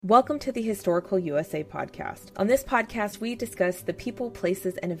Welcome to the Historical USA podcast. On this podcast, we discuss the people,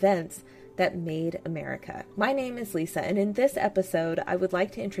 places, and events that made America. My name is Lisa, and in this episode, I would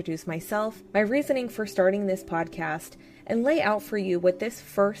like to introduce myself, my reasoning for starting this podcast, and lay out for you what this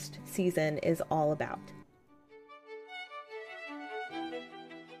first season is all about.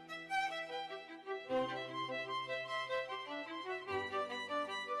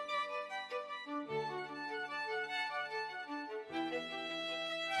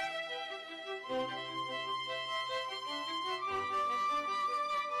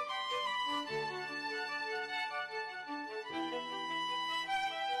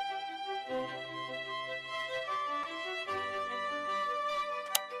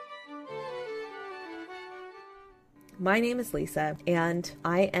 My name is Lisa, and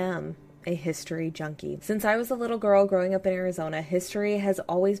I am a history junkie. Since I was a little girl growing up in Arizona, history has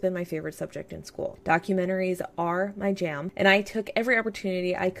always been my favorite subject in school. Documentaries are my jam, and I took every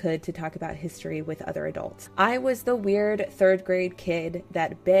opportunity I could to talk about history with other adults. I was the weird third grade kid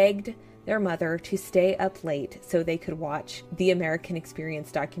that begged their mother to stay up late so they could watch the American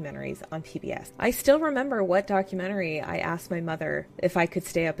Experience documentaries on PBS. I still remember what documentary I asked my mother if I could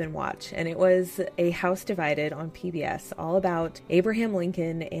stay up and watch, and it was A House Divided on PBS, all about Abraham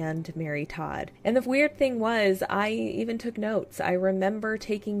Lincoln and Mary Todd. And the weird thing was, I even took notes. I remember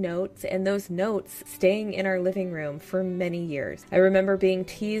taking notes, and those notes staying in our living room for many years. I remember being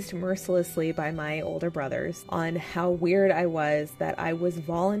teased mercilessly by my older brothers on how weird I was that I was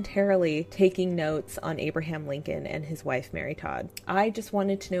voluntarily taking notes on Abraham Lincoln and his wife, Mary Todd. I just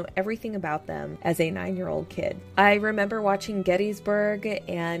wanted to know everything about them as a 9-year-old kid. I remember watching Gettysburg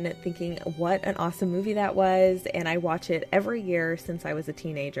and thinking what an awesome movie that was, and I watch it every year since I was a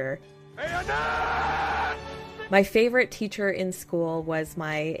teenager. My favorite teacher in school was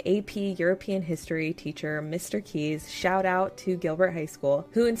my AP European History teacher, Mr. Keys, shout out to Gilbert High School,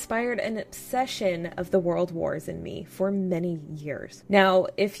 who inspired an obsession of the world wars in me for many years. Now,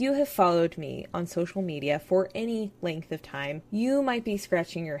 if you have followed me on social media for any length of time, you might be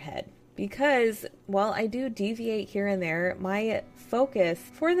scratching your head. Because, while I do deviate here and there, my focus,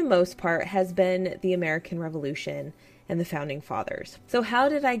 for the most part, has been the American Revolution and the Founding Fathers. So how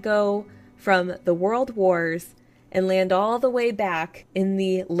did I go from the world wars and land all the way back in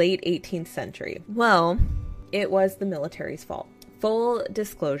the late 18th century? Well, it was the military's fault. Full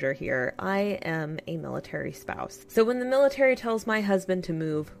disclosure here, I am a military spouse. So when the military tells my husband to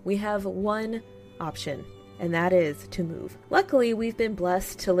move, we have one option, and that is to move. Luckily, we've been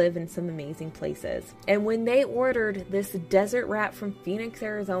blessed to live in some amazing places. And when they ordered this desert rat from Phoenix,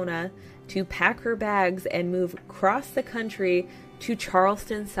 Arizona, to pack her bags and move across the country to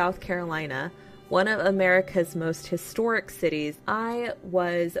Charleston, South Carolina, one of America's most historic cities, I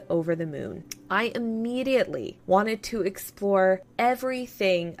was over the moon. I immediately wanted to explore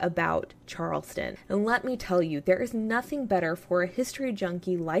everything about Charleston. And let me tell you, there is nothing better for a history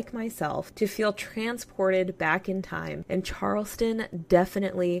junkie like myself to feel transported back in time, and Charleston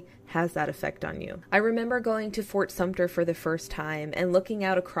definitely has that effect on you. I remember going to Fort Sumter for the first time and looking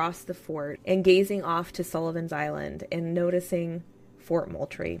out across the fort and gazing off to Sullivan's Island and noticing Fort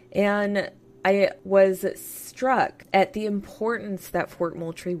Moultrie. And I was struck at the importance that Fort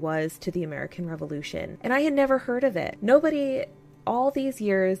Moultrie was to the American Revolution, and I had never heard of it. Nobody, all these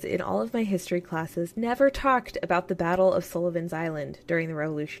years in all of my history classes, never talked about the Battle of Sullivan's Island during the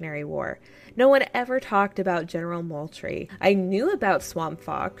Revolutionary War. No one ever talked about General Moultrie. I knew about Swamp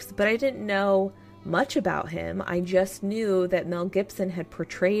Fox, but I didn't know much about him. I just knew that Mel Gibson had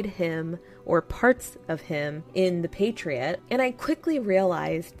portrayed him, or parts of him, in The Patriot, and I quickly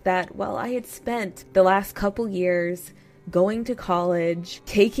realized that while I had spent the last couple years going to college,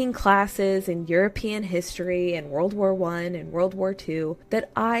 taking classes in European history and World War I and World War II,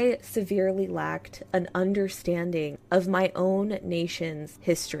 that I severely lacked an understanding of my own nation's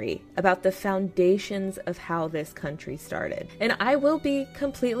history, about the foundations of how this country started. And I will be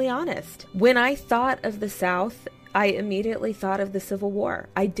completely honest, when I thought of the South, I immediately thought of the Civil War.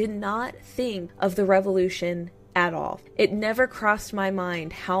 I did not think of the Revolution at all. It never crossed my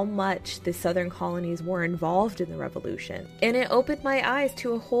mind how much the Southern colonies were involved in the Revolution. And it opened my eyes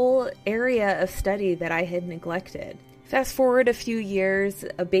to a whole area of study that I had neglected. Fast forward a few years,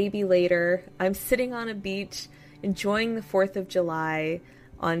 a baby later, I'm sitting on a beach enjoying the 4th of July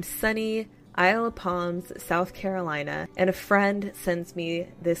on sunny Isle of Palms, South Carolina, and a friend sends me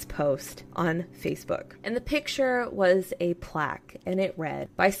this post on Facebook. And the picture was a plaque, and it read,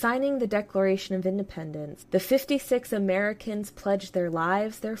 "By signing the Declaration of Independence, the 56 Americans pledged their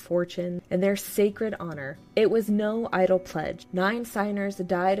lives, their fortune, and their sacred honor. It was no idle pledge. 9 signers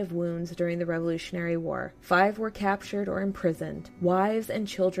died of wounds during the Revolutionary War. 5 were captured or imprisoned. Wives and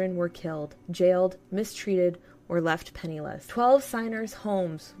children were killed, jailed, mistreated, or left penniless. 12 signers'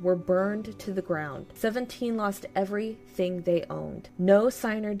 homes were burned to the ground. 17 lost everything they owned. No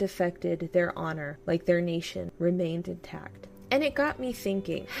signer defected. Their honor, like their nation, remained intact." And it got me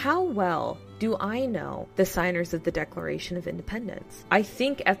thinking, how well do I know the signers of the Declaration of Independence? I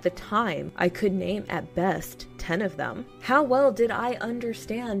think at the time I could name at best 10 of them. How well did I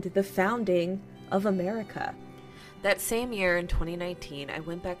understand the founding of America? That same year in 2019, I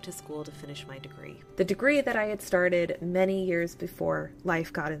went back to school to finish my degree. The degree that I had started many years before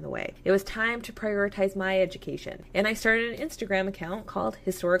life got in the way. It was time to prioritize my education, and I started an Instagram account called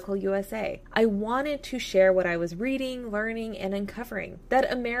Historical USA. I wanted to share what I was reading, learning, and uncovering.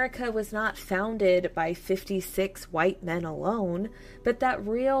 That America was not founded by 56 white men alone, but that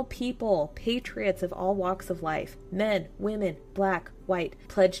real people, patriots of all walks of life, men, women, black, white,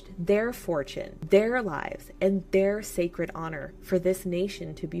 pledged their fortune, their lives, and their sacred honor for this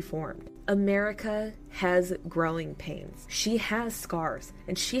nation to be formed. America has growing pains. She has scars,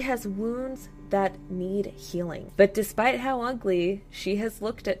 and she has wounds that need healing. But despite how ugly she has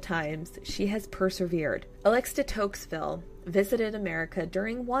looked at times, she has persevered. Alex de Tocqueville visited America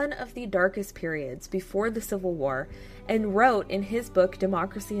during one of the darkest periods before the Civil War and wrote in his book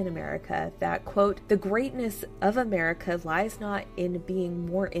Democracy in America that, quote, "The greatness of America lies not in being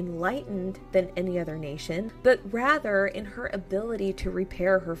more enlightened than any other nation, but rather in her ability to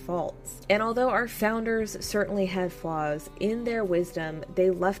repair her faults. And although our founders certainly had flaws, in their wisdom they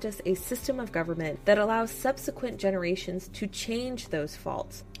left us a system of government that allows subsequent generations to change those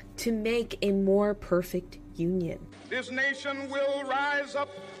faults, to make a more perfect union." This nation will rise up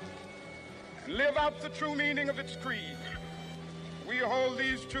and live out the true meaning of its creed. We hold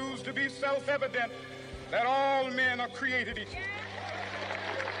these truths to be self-evident, that all men are created equal.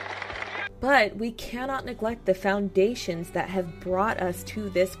 But we cannot neglect the foundations that have brought us to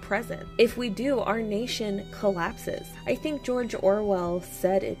this present. If we do, our nation collapses. I think George Orwell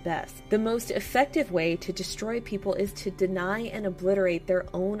said it best. The most effective way to destroy people is to deny and obliterate their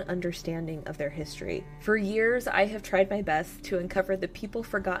own understanding of their history. For years, I have tried my best to uncover the people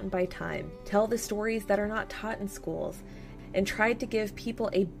forgotten by time, tell the stories that are not taught in schools, and tried to give people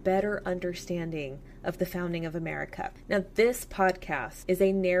a better understanding of the founding of America. Now, this podcast is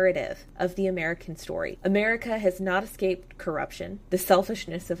a narrative of the American story. America has not escaped corruption, the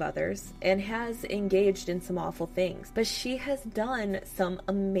selfishness of others, and has engaged in some awful things, but she has done some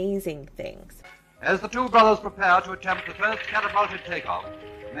amazing things. As the two brothers prepare to attempt the first catapulted takeoff,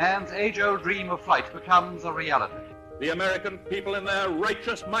 man's age-old dream of flight becomes a reality. The American people in their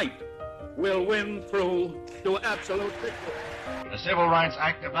righteous might will win through to absolute victory. The Civil Rights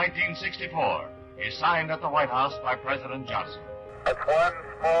Act of 1964 is signed at the White House by President Johnson. It's one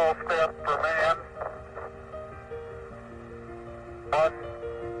small step for man, one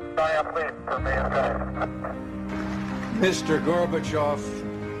giant leap for mankind. Mr.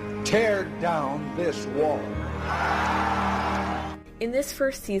 Gorbachev, tear down this wall. In this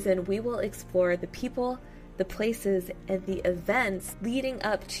first season, we will explore the people, the places, and the events leading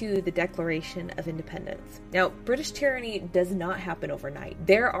up to the Declaration of Independence. Now, British tyranny does not happen overnight.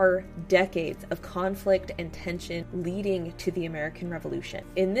 There are decades of conflict and tension leading to the American Revolution.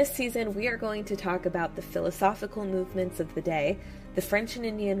 In this season, we are going to talk about the philosophical movements of the day, the French and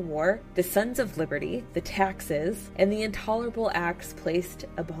Indian War, the Sons of Liberty, the taxes, and the intolerable acts placed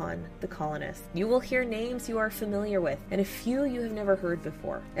upon the colonists. You will hear names you are familiar with, and a few you have never heard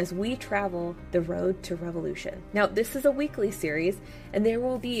before, as we travel the road to revolution. Now, this is a weekly series, and there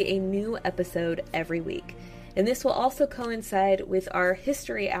will be a new episode every week. And this will also coincide with our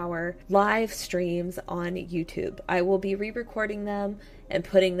History Hour live streams on YouTube. I will be re-recording them and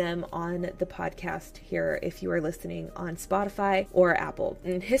putting them on the podcast here if you are listening on Spotify or Apple.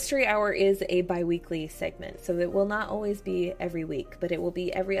 And History Hour is a bi-weekly segment, so it will not always be every week, but it will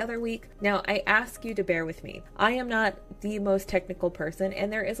be every other week. Now, I ask you to bear with me. I am not the most technical person,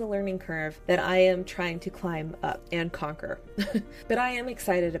 and there is a learning curve that I am trying to climb up and conquer. But I am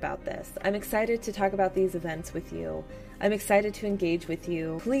excited about this. I'm excited to talk about these events with you. I'm excited to engage with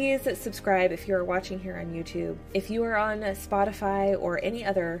you. Please subscribe if you are watching here on YouTube. If you are on Spotify or any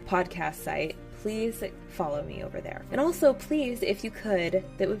other podcast site, please follow me over there. And also, please, if you could,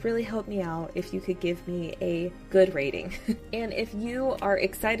 that would really help me out if you could give me a good rating. And if you are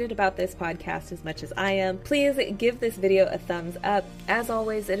excited about this podcast as much as I am, please give this video a thumbs up. As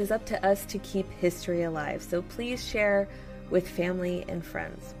always, it is up to us to keep history alive, so please share with family and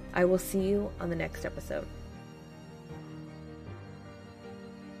friends. I will see you on the next episode.